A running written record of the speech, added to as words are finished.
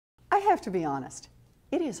have to be honest.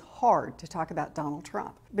 It is hard to talk about Donald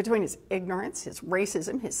Trump. Between his ignorance, his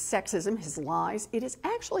racism, his sexism, his lies, it is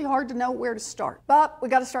actually hard to know where to start. But we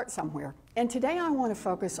got to start somewhere. And today I want to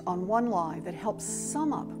focus on one lie that helps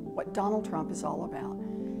sum up what Donald Trump is all about: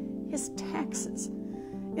 his taxes.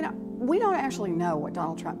 You know, we don't actually know what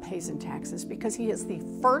Donald Trump pays in taxes because he is the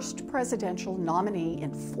first presidential nominee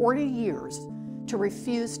in 40 years to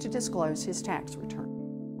refuse to disclose his tax return.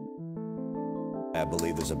 I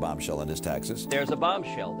believe there's a bombshell in his taxes. There's a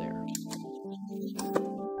bombshell there.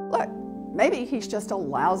 Look, maybe he's just a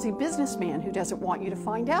lousy businessman who doesn't want you to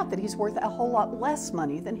find out that he's worth a whole lot less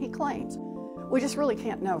money than he claims. We just really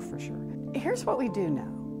can't know for sure. Here's what we do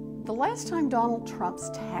know. The last time Donald Trump's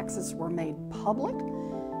taxes were made public,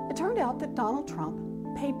 it turned out that Donald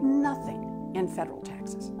Trump paid nothing in federal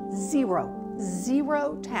taxes.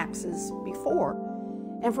 Zero taxes before.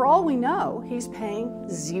 And for all we know, he's paying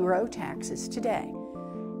zero taxes today.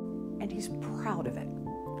 And he's proud of it.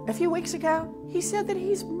 A few weeks ago, he said that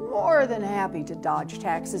he's more than happy to dodge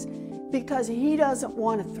taxes because he doesn't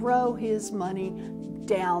want to throw his money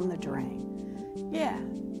down the drain. Yeah,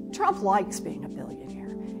 Trump likes being a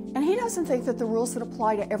billionaire. And he doesn't think that the rules that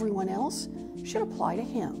apply to everyone else should apply to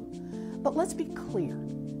him. But let's be clear.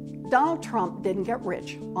 Donald Trump didn't get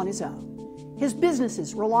rich on his own. His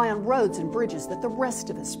businesses rely on roads and bridges that the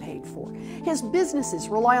rest of us paid for. His businesses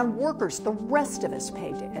rely on workers the rest of us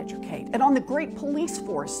paid to educate, and on the great police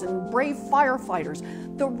force and brave firefighters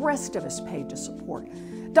the rest of us paid to support.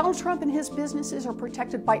 Donald Trump and his businesses are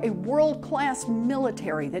protected by a world-class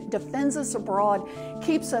military that defends us abroad,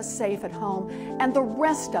 keeps us safe at home, and the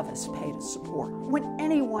rest of us pay to support. When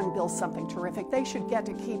anyone builds something terrific, they should get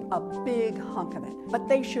to keep a big hunk of it, but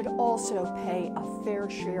they should also pay a fair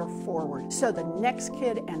share forward, so the next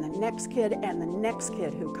kid and the next kid and the next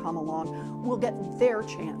kid who come along will get their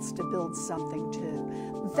chance to build something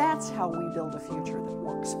too. That's how we build a future that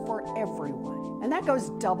works for everyone. And that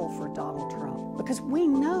goes double for Donald Trump, because we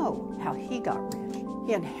know how he got rich.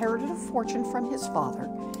 He inherited a fortune from his father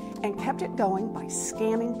and kept it going by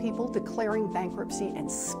scamming people, declaring bankruptcy,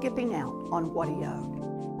 and skipping out on what he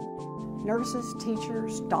owed. Nurses,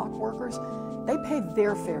 teachers, dock workers, they pay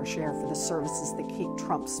their fair share for the services that keep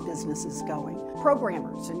Trump's businesses going.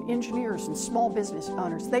 Programmers and engineers and small business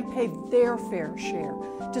owners, they pay their fair share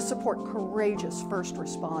to support courageous first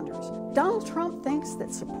responders. Donald Trump thinks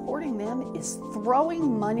that supporting them is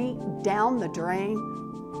throwing money down the drain.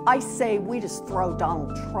 I say we just throw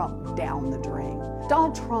Donald Trump down the drain.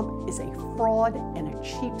 Donald Trump is a fraud and a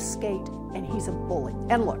cheapskate, and he's a bully.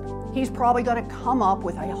 And look, he's probably going to come up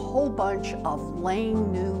with a whole bunch of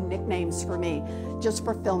lame new nicknames for me just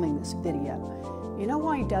for filming this video. You know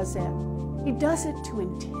why he does that? He does it to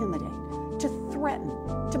intimidate, to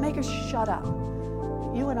threaten, to make us shut up.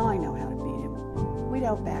 You and I know how to beat him. We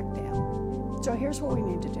don't back down. So here's what we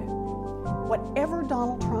need to do. Whatever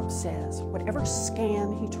Donald Trump says, whatever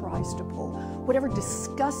scam he tries to pull, whatever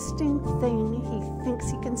disgusting thing he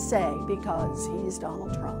thinks he can say because he's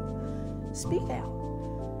Donald Trump, speak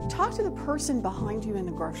out. Talk to the person behind you in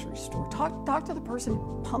the grocery store. Talk to the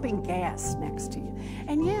person pumping gas next to you.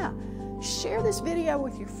 And yeah, share this video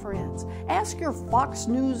with your friends. Ask your Fox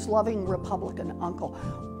News loving Republican uncle,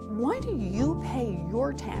 why do you pay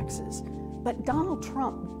your taxes, but Donald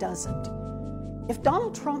Trump doesn't? If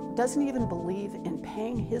Donald Trump doesn't even believe in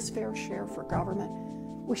paying his fair share for government,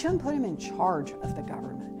 we shouldn't put him in charge of the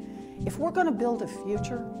government. If we're going to build a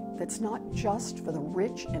future that's not just for the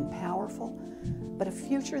rich and powerful, but a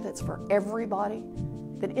future that's for everybody,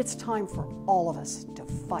 then it's time for all of us to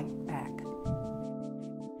fight back.